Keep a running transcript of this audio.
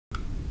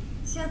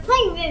So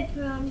playing with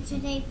Piranha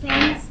today,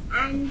 friends,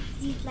 and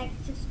please like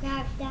and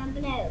subscribe down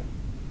below.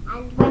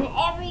 And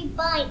whenever he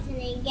bites and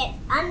he gets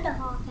under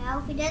half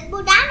health, he does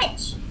more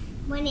damage.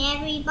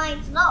 Whenever he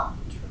bites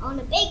locked on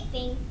a big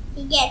thing,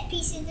 he gets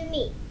pieces of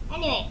meat.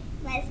 Anyway,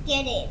 let's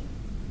get in.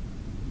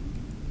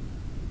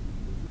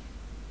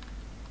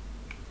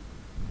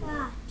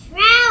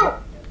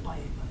 Trout!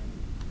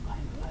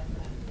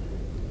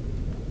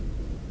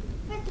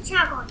 Where's the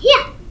trout going?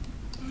 Here!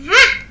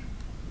 Aha!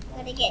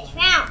 Gotta get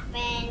trout,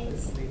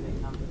 friends.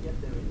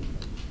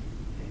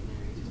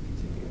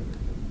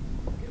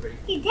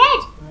 He's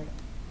dead!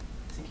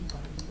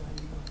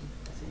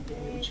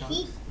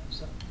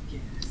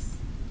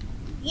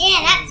 Yeah,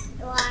 that's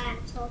what I'm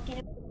talking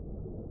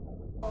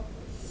about.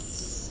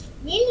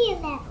 Nearly a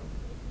level.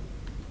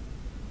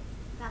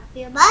 Got a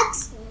few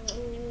bugs.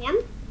 Yum, yum,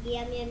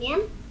 yum, yum,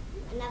 yum.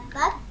 Enough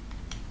bug.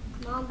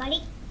 Come on,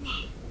 buddy.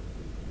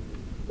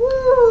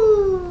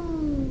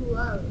 Woo!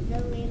 Oh, so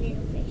many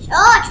little fish.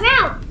 Oh,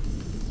 trout!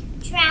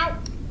 Trout.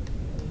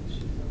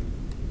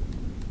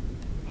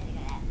 There we go.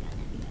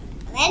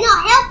 They're not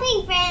helping,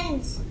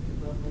 friends.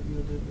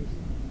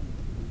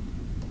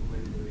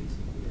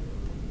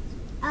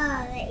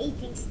 Oh, they're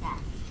eating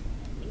stuff.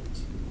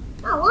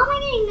 Oh, why am I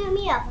getting no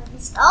meat off of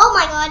this? Oh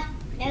my god.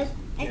 No,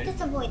 let's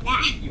just avoid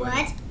that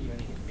word.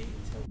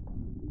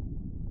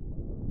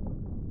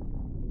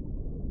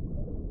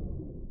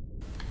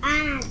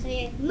 So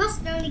you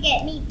must only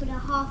get meat for the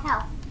half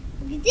health.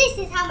 Because this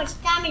is how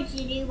much damage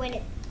you do when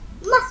it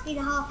must be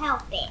the half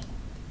health bit.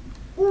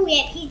 Oh,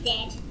 yep, he's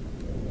dead.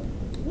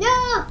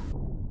 No!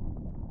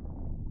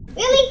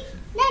 Really?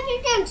 No,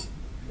 don't.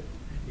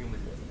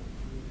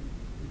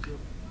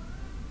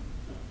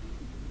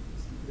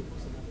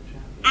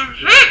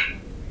 Aha!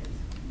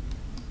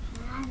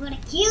 I'm gonna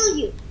kill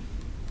you.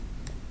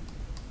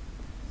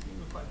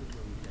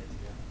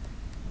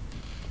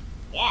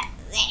 Yeah,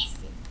 this is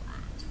what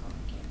I'm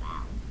talking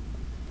about.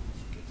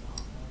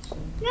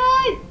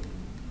 No!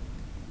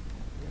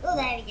 Oh,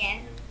 there we go.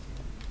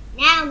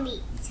 Now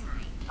meat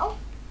time. Oh,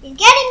 he's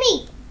getting me.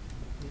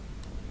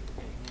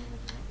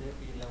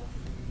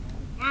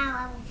 Now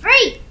level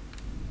 3.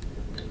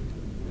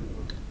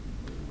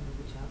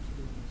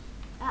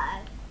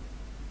 Uh-oh.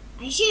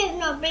 I should have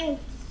not bring him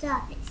to the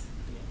surface.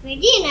 If I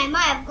didn't, I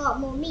might have got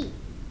more meat.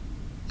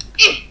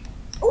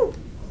 Oh!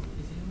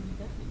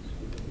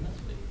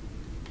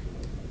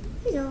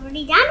 He's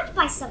already damaged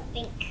by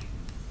something.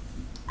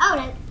 Oh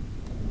no.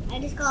 I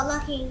just got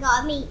lucky and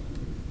got a meat.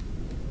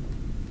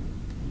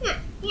 Huh.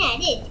 Yeah, I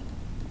did.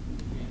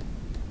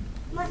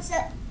 Must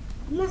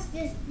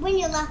just, when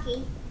you're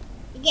lucky,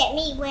 you get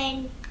meat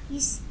when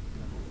he's...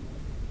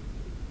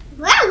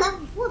 Well,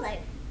 level 4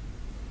 though.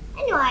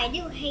 Anyway, I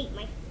do hate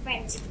my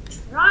friends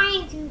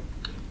trying to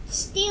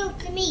steal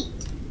the meat.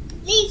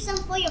 Leave some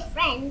for your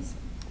friends.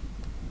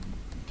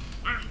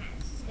 Ah,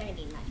 this is gonna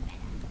be much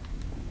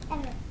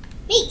better.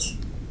 Meat!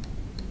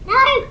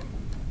 No!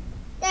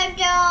 They're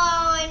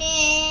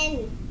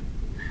joining!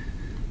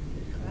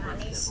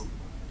 Promise.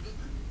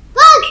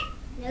 Bug!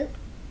 Nope.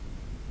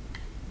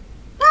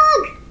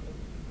 Bug!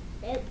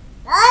 Nope.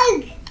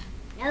 Bug!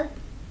 Nope.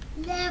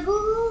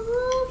 Level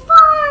 5!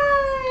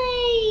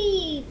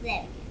 There we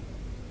go.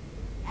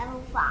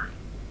 Level 5.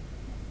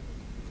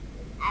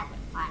 I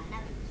would find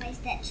another place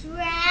that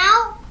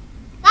trout.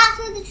 That's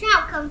where the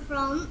trout come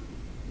from.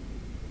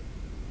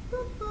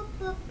 Boop, boop,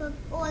 boop, boop,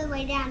 all the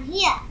way down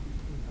here.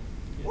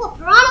 Oh,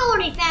 piranha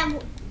already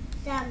found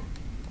some.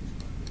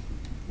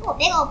 Oh,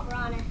 big old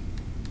piranha.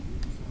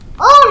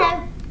 Oh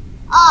no!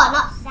 Oh,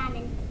 not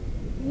salmon.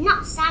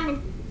 Not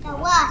salmon. The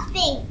worst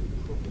thing.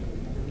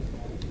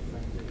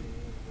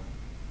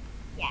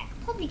 Yeah, I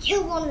could probably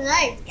kill one of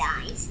those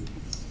guys.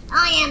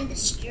 I am the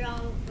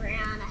strong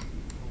piranha.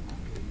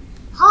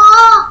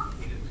 Half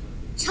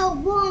to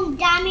 1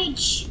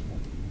 damage.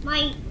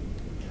 My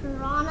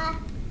piranha.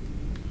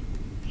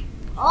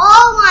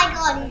 Oh my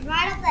god, he's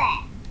right up there.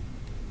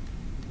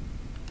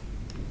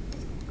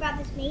 Let's grab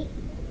this meat.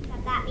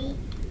 Grab that meat.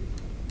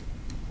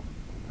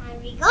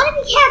 And we gotta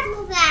be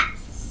careful of that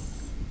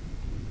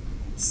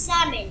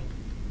salmon.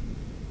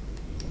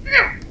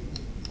 Ah.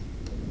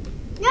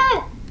 No!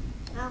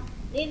 Well,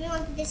 moving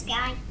on to this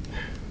guy.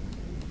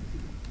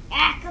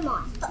 Ah, come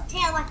on, stop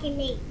tail whacking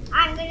me.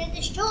 I'm gonna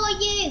destroy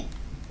you.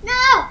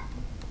 No!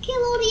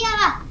 Kill all the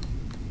other.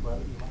 Well,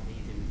 you might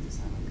need him if the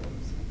salmon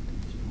goes.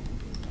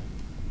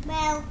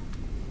 Well,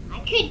 I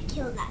could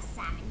kill that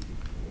salmon.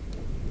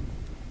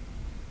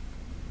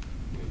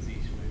 With these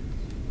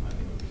moves, might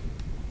be able to.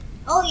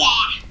 Oh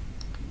yeah!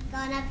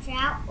 Got another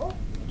trout. Oh,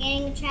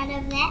 getting a trout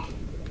over there.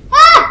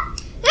 Ah!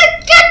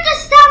 Get the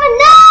salmon!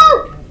 No!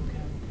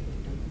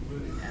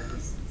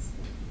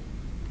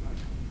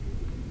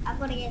 I've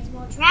got to get some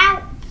more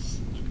trout.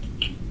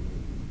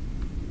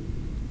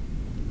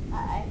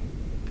 Uh-oh.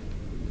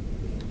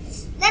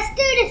 Let's do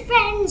this,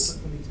 friends!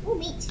 Oh,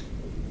 meat.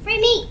 Free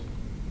meat.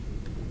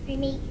 Free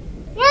meat.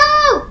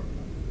 No!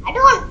 I don't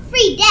want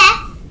free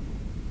death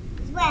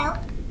as well.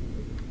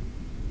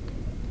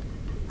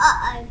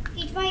 Uh-oh.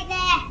 He's right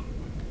there.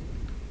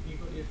 You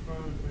got your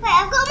friend. Wait,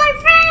 I've got my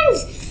friend!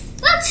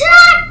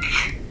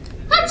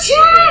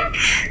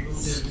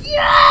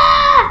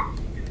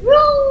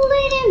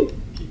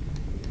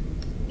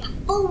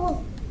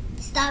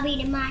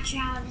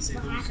 trout, this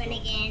will happen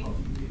again.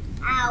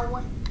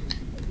 Ow.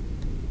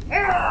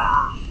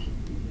 Urgh.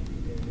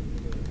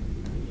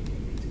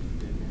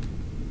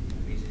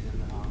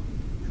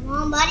 Come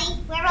on, buddy.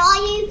 Where are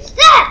you?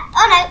 Ah!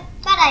 Oh no,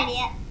 bad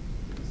idea.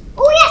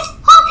 Oh yes,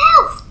 half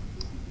health.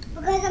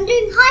 Because I'm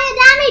doing higher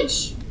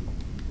damage.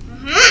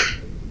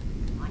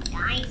 Come on,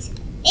 guys.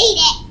 Eat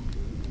it.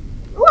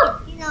 Oh,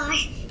 he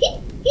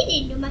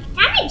didn't do much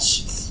damage.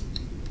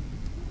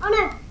 Oh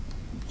no.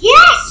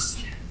 Yes!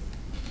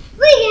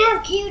 We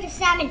have killed a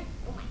salmon.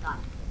 Oh my god,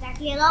 it's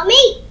actually a lot of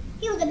meat.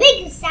 He was the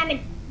biggest salmon.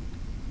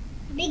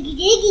 Biggie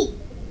diggy.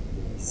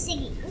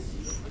 Siggy.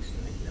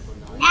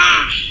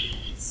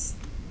 Nice.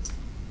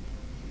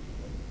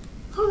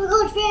 Oh my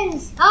god,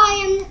 friends. I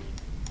am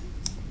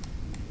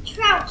the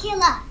trout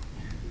killer.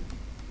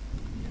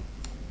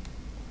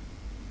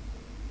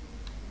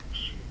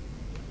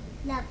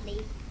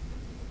 Lovely.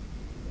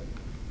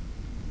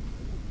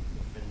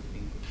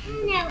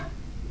 Oh no.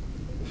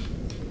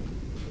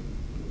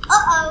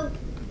 Uh-oh.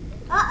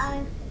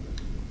 Uh-oh.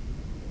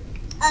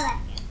 Oh,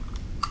 that's good.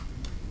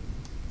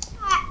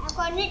 Alright, I've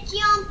got an itchy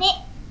armpit.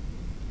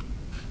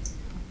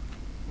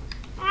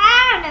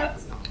 Ah, no.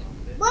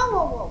 Whoa,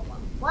 whoa, whoa, whoa,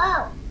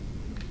 whoa.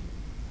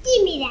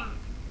 Give me that.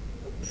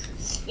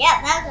 Yep,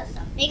 those are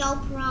some big old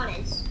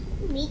piranhas.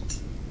 Meat.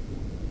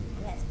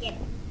 Let's get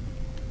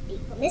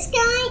meat from this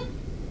guy.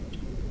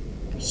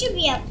 I should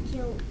be able to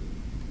kill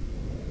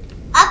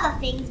other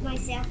things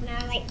myself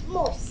now, like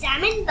more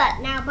salmon, but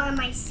now by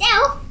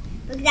myself,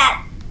 because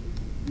that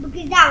one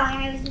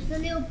I was just a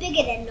little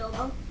bigger than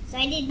normal, so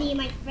I did need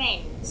my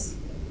friends.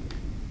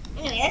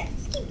 Anyway, let's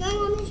just keep going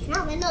on this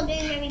trout. They're not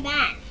doing very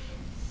bad.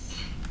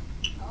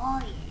 Oh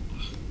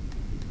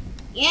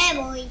yeah, yeah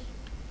boy.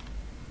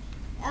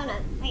 Oh no,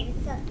 wait,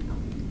 it's suck.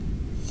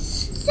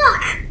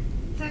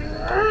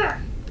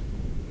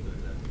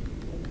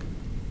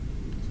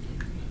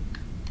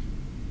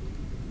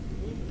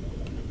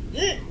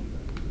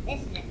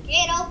 This is a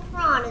good old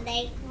piranha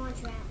day. Come on,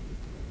 trout.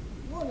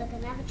 Oh, look,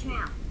 another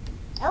trout.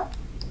 Oh,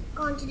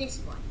 gone to this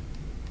one.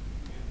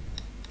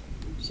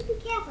 Should be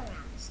careful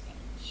around this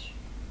stage.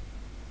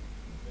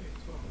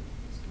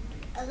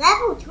 A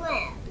level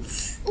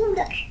 12. Ooh,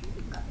 look.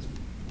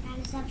 Found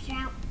myself a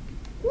trout.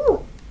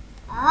 Ooh.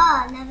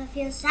 Ah, another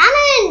few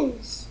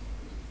salmons.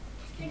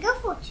 Should I go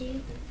for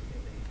 2?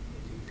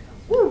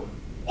 Ooh,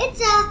 it's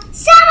a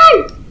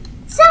salmon!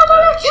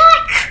 Salmon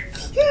attack!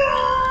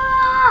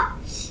 Ah!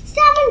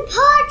 Salmon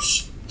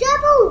punch!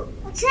 Double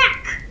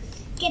attack!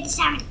 Get the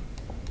salmon.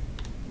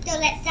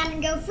 Don't let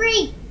salmon go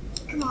free.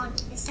 Come on,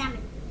 the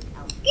salmon.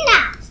 Oh, get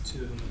out! There's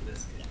 2 of them at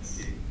this game.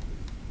 Yes.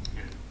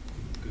 Yeah.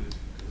 Good,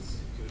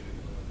 because you're doing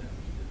a lot of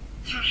damage.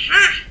 Ha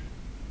ha!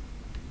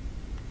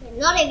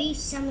 None of you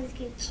salmons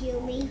can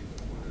kill me.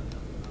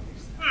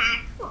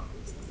 Ah, come on,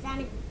 it's the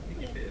salmon.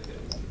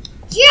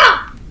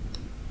 Jump!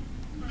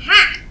 Aha!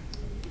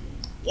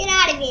 Get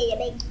out of here, you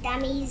big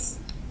dummies.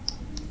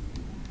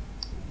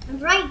 I'm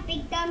right,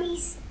 big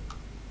dummies.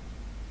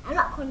 I'm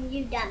not calling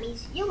you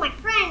dummies. You're my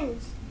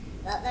friends.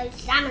 But those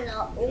salmon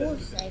are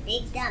also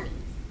big dummies.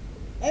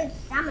 Those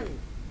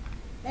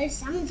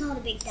salmons are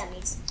the big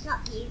dummies,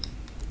 not you.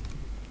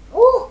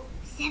 Oh,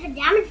 7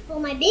 damage for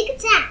my big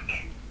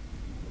attack.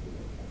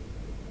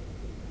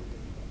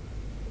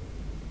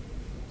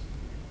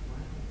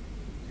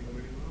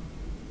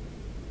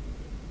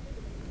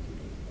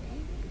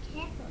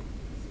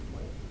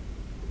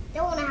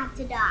 Don't want to have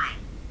to die.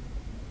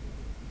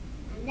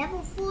 I'm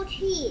level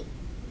 14.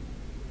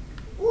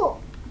 Ooh, a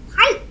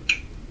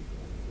pike.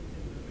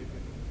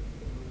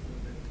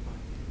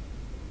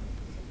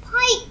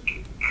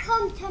 Pike,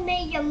 come to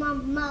me, you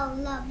my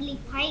lovely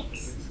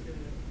pikes.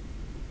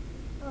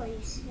 Oh, you're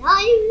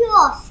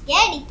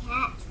scaredy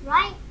cats,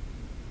 right?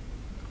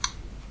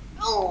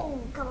 Oh,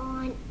 come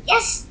on.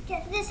 Yes,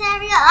 get to this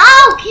area.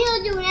 I'll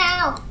kill you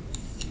now.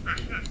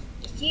 Aha.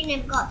 You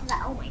never got to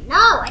that. Oh my,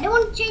 no, I don't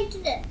want to change to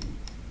the...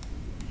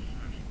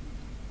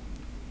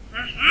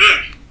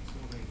 Aha!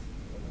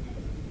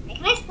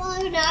 Can I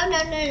explode? No,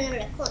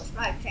 close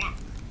right trap.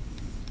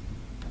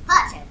 The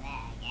pot's over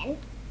there again.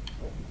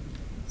 Ooh.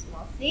 Some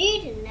more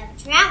food and another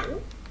trap.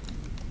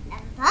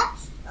 Another potch.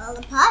 All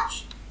the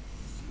potch.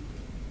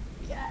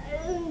 Go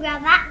and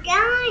grab that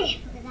guy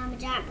because I'm a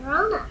giant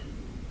piranha.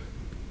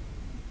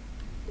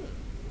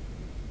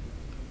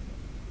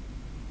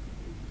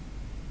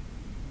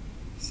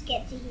 Let's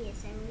get to here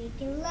so we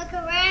can look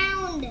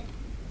around.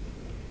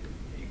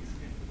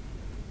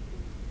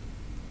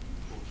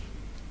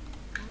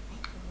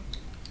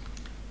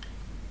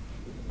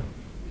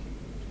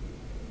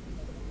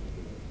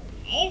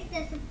 It's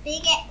just a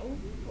big,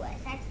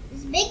 what's that?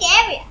 This big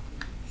area.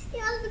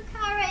 Still the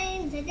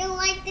currents. I don't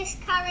like this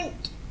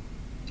current.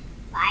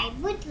 But I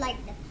would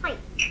like the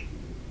pike.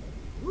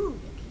 Ooh,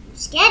 look at you,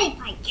 scaredy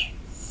pike.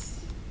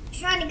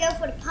 Trying to go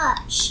for the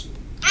perch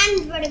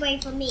and run away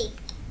from me.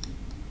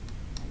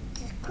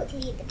 Just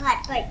quickly hit the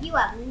perch, but you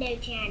have no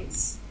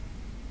chance.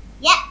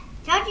 Yep,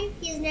 told you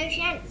he has no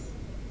chance.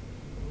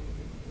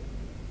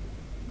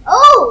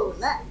 Oh,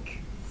 look,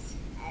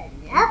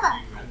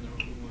 another.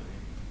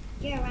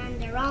 You're around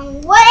the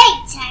wrong way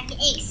to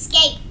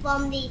escape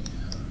from the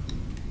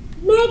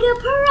Mega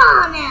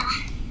Piranha.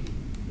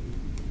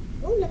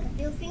 Oh, look, a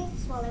few things to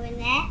swallow in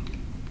there.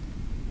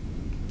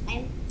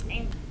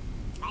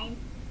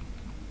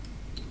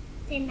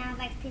 Then now I'd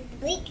like to pinch the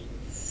bleak.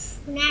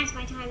 Now it's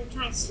my time to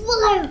try and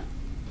swallow.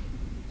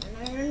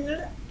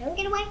 No, don't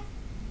get away.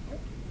 No.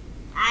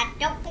 I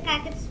don't think I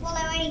can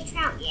swallow any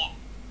trout yet.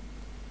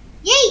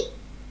 Yay!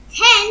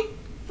 10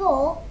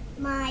 for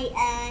my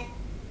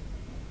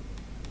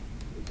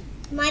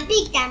my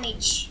big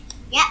damage.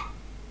 Yep.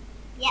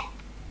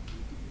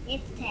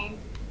 It's 10.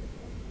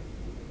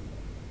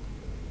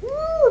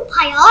 Ooh,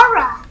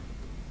 Pyara.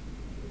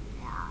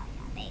 Oh,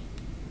 yeah, big.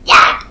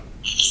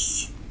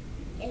 Yes!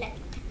 You're looking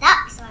like a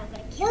duck, so I'm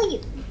gonna kill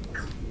you.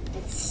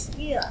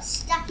 You're a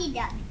stucky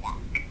duck.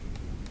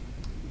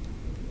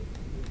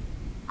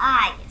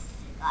 Ah, yes,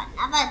 I got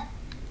another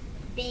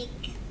big.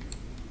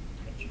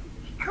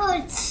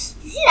 God, you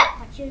see that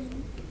punch? It was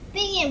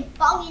big and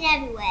bonging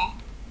everywhere.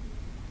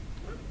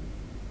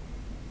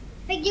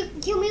 Think you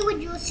can kill me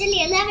with your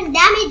silly 11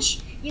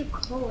 damage? You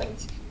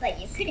couldn't, but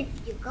you could if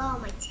you got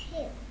on my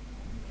tail.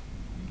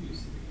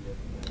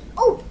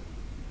 Oh!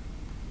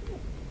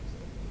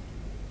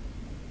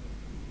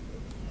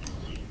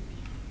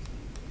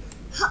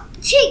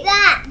 Check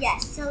that!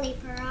 Yes, silly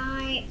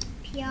Piranha.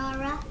 There we go.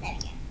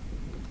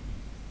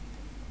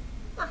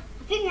 I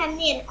think I'm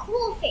near the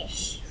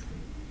crawfish.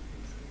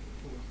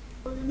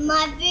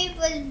 My food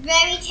was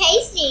very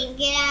tasty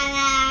and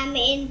I'm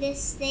in the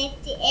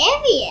safety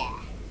area.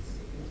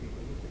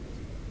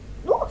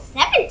 Ooh,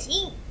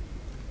 17.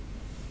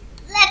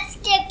 Let's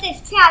get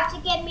this trout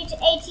to get me to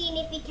 18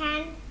 if he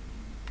can.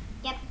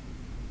 Yep,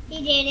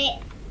 he did it.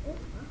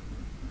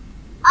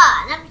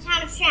 Ah, another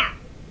ton of trout.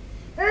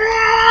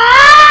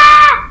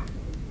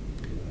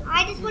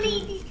 I just want to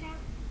eat these trout.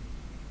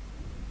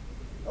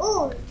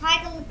 Ooh,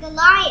 Tiger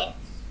Goliath.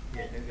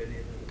 Yeah, don't go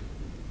near them.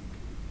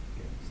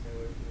 Stay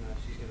away from her.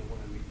 She's going to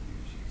want to meet you.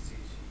 She sees you.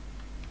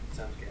 It's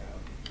time to get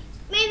out.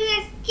 Maybe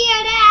let's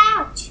get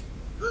out.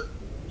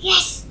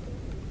 Yes.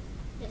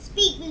 The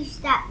speed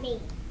boost at me.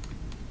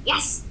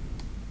 Yes.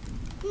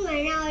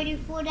 Right now I do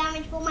 4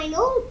 damage for my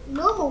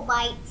normal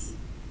bites.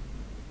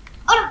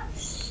 Oh no.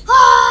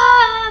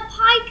 Ah,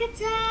 pike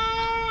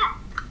attack.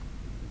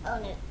 Oh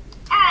no.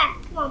 Ah,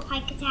 come on,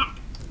 pike attack.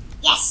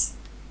 Yes.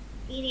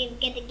 You didn't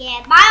get to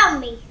get a bite on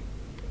me.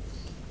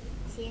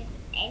 See if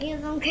any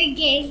of them could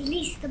get at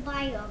least a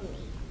bite on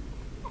me.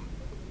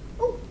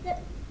 Oh, look.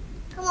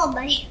 Come on,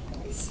 buddy.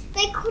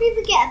 They couldn't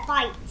even get a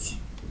bite.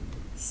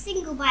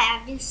 Single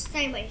bite, I do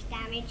so much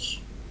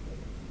damage.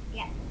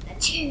 Yep, the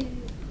 2.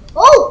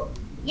 Oh!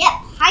 Yep,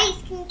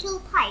 pikes can kill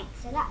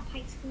pikes, so that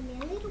pike's going to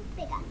be a little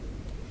bigger.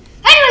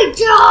 Anyway,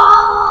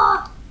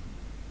 duh!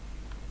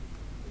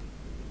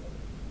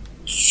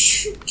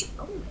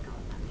 Oh my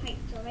god, that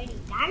pike's already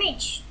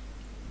damaged.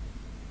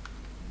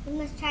 We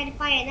must try to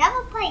find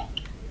another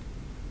pike.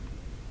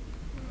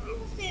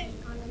 Let's do it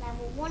on a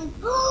level 1.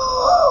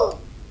 Oh!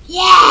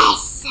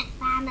 Yes! A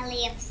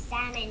family of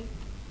salmon.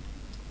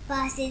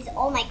 Versus,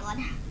 oh my god.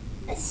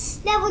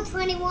 Level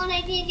 21,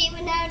 I didn't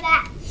even know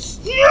that.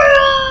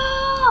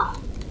 Yeah!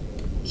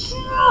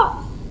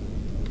 Yeah!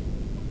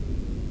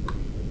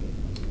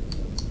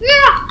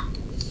 Yeah!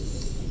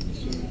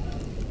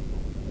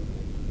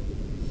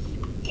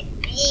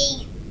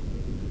 Hey,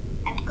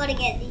 I've got to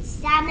get these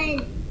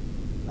salmon.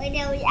 Wait,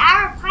 no,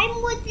 our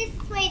pinewood this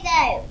way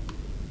though.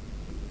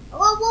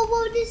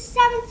 Whoa, this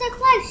salmon's so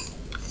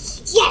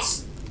close.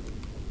 Yes!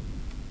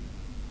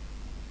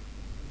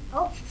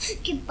 Oh,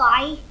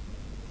 goodbye.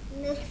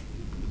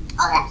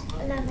 Oh, that's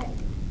another.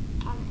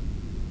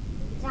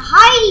 It's a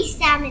Heidi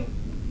salmon.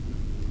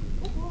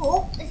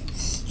 Oh,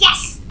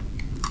 yes!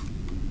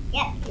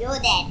 Yep, you're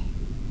dead.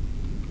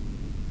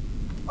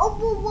 Oh,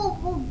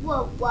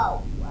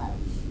 whoa.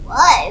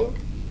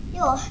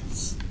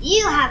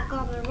 You have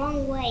gone the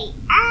wrong way.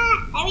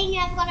 Ah, I mean you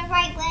have gone the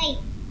right way.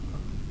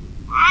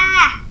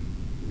 Ah!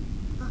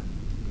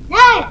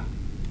 No!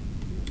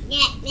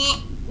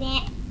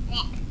 Nah.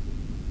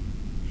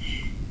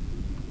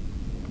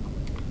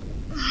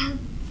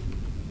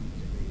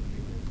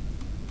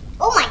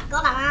 Oh my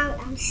god, I'm out.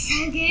 I'm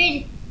so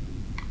good.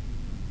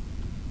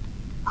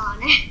 Oh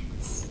no.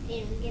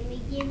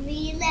 Give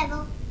me a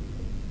level.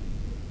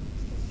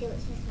 Let's see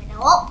what's this way now.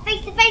 Oh,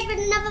 face to face with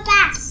another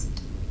bass.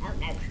 Oh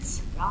no,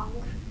 it's wrong.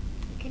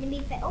 It couldn't be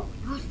fit. Oh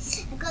god,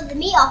 I got the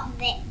meat off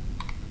of it.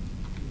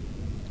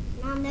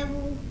 Now I'm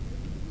level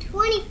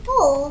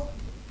 24.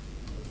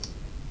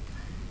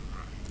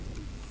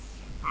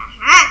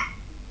 Aha!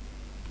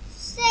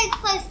 So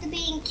close to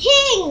being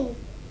king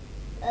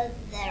of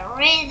the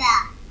river.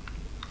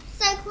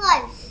 So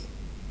close.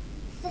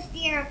 It's just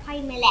the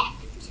aeroplane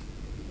left. It's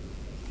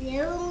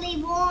the only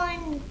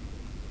one.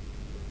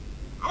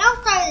 And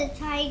also the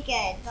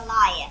tiger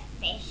Goliath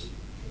fish.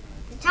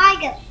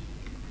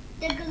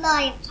 The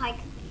Goliath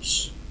tiger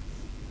fish.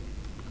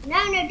 No,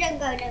 don't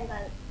go.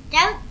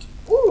 Don't.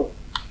 Ooh,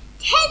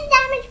 10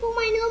 damage for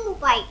my normal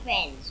bite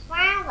friends.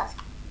 Wow, that's.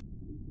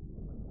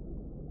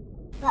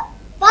 But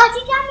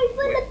 30 damage And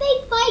when the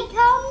big fight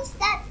comes,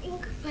 that's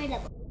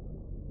incredible.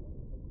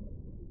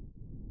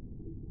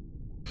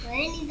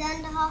 When he's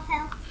under half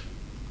health,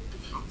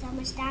 that's how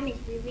much damage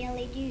we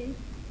really do.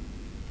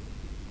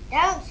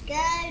 Don't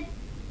go.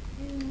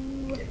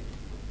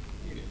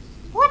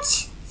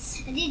 What?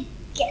 I did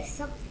get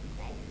something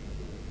though.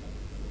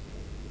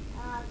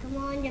 Oh, come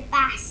on, you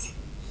bass.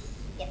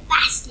 You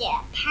bass,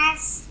 yeah,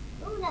 pass.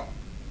 Oh no.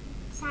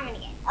 Salmon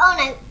again. Oh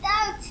no,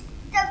 don't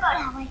go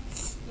that way.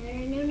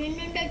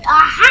 No.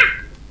 Aha!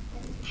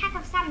 There's a pack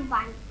of salmon, but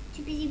I'm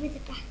too busy with the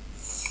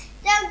bass.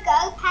 Don't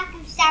go, pack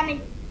of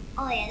salmon.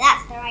 Oh yeah,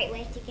 that's the right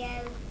way to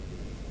go.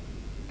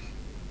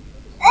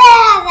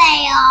 There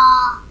they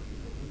are.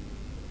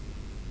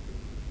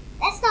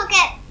 Let's not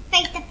get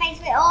face to face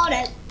with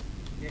Orno.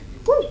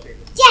 Woo.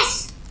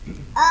 Yes!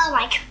 Oh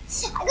my god.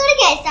 I gotta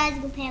get a size to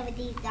compare with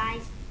these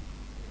guys.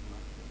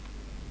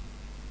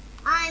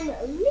 I'm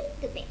a little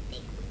bit big.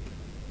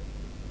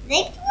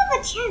 They do have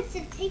a chance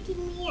of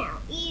taking me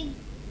out, even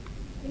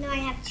though I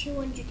have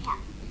 200 health.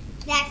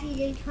 They actually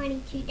do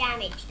 22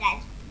 damage.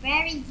 That's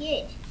very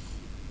good.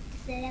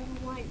 Instead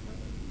of one.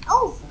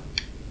 Oh!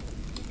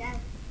 So,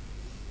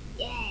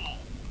 yay.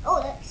 Oh,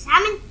 look,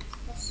 salmon.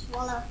 Let's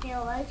swallow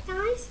kill those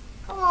guys.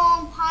 Come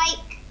on,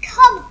 Pike.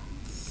 Come.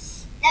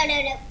 No.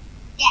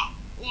 Yeah.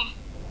 There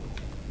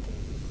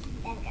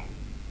we go.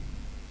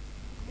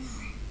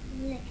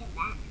 Look at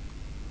that.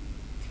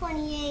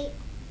 28.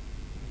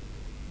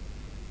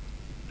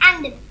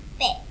 And a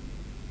bit.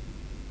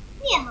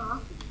 Near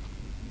half.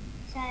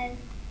 So,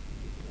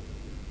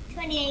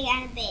 28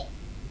 and a bit.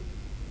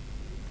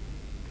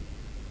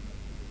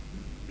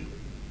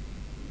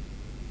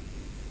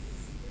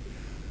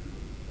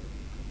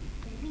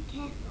 Be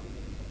careful.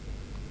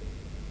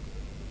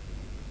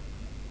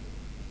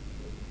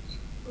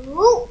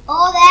 Ooh,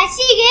 oh, there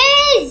she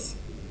is!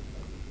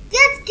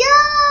 Let's go!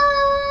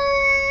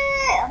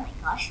 Oh my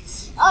gosh.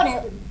 Oh no.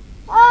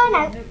 Oh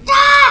no.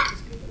 Ah!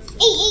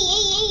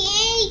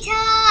 Eat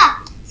her!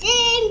 See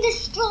him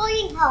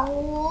destroying her.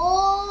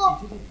 Oh,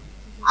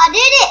 I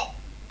did it!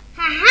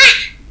 Haha!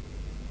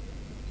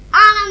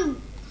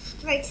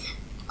 Straight.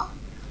 Oh,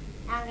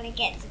 now I'm gonna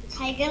get some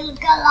tiger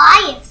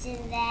Goliaths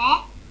in there.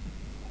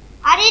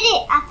 I did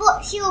it! I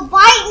thought she would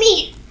bite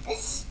me,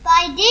 but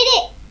I did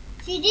it!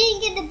 She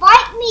didn't get to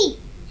bite me!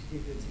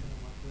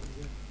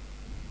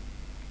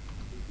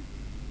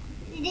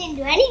 She didn't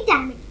do any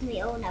damage to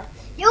me, oh no.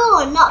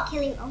 You're not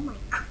killing, oh my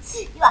god.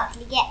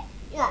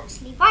 You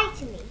actually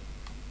biting me.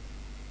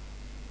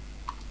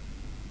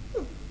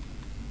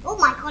 Oh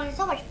my god, there's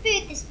so much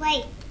food this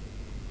way.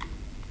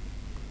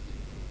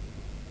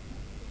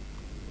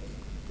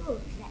 Ooh,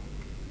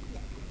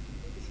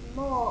 some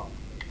more.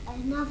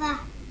 Another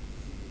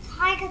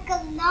Tiger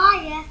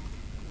Goliath.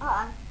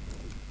 Uh-oh.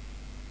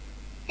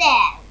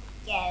 There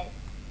we go.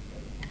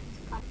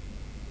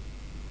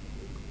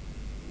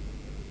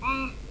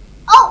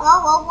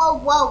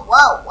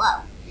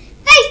 Whoa.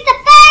 Face to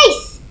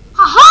face!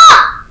 Haha!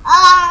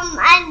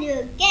 And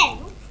again.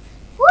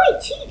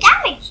 42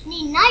 damage.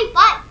 Need 9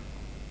 bites.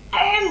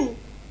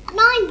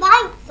 9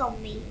 bites on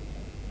me.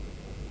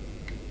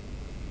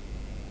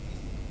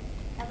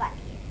 Go back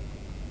here.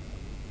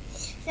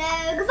 So,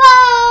 goodbye!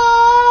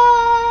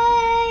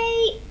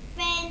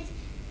 Friends,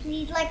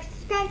 please like,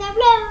 subscribe down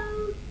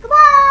below. Goodbye!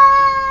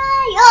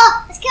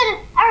 Oh, let's kill him.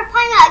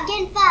 Arapaima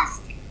again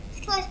fast.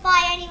 It's close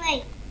by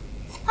anyway.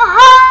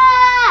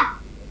 Haha!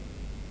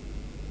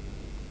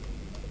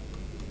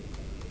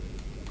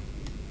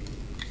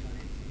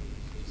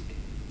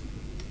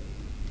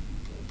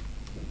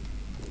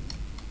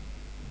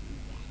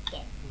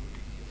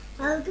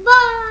 Oh,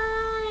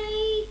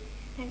 goodbye!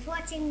 Thanks for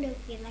watching. Don't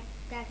forget to like,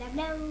 subscribe down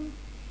below.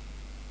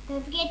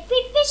 Don't forget to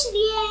feed fish at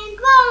the end.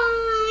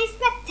 Goodbye!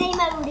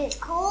 Spectator mode it's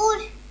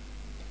called.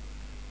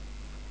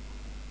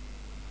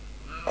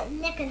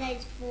 And look at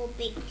those 4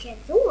 big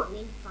chicks. Oh, I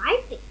mean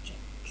 5 big chicks.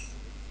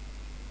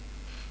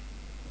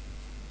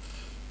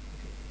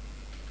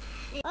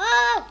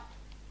 Oh!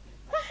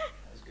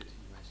 That's good to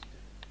you actually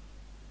did.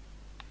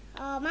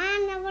 Oh man,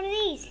 now what are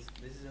these?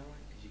 This is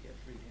alright because you get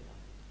free hit on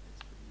it.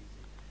 It's pretty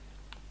easy.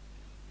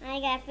 I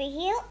got a free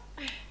heal.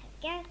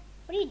 Go.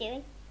 What are you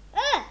doing?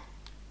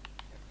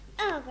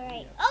 Oh,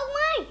 great. Oh,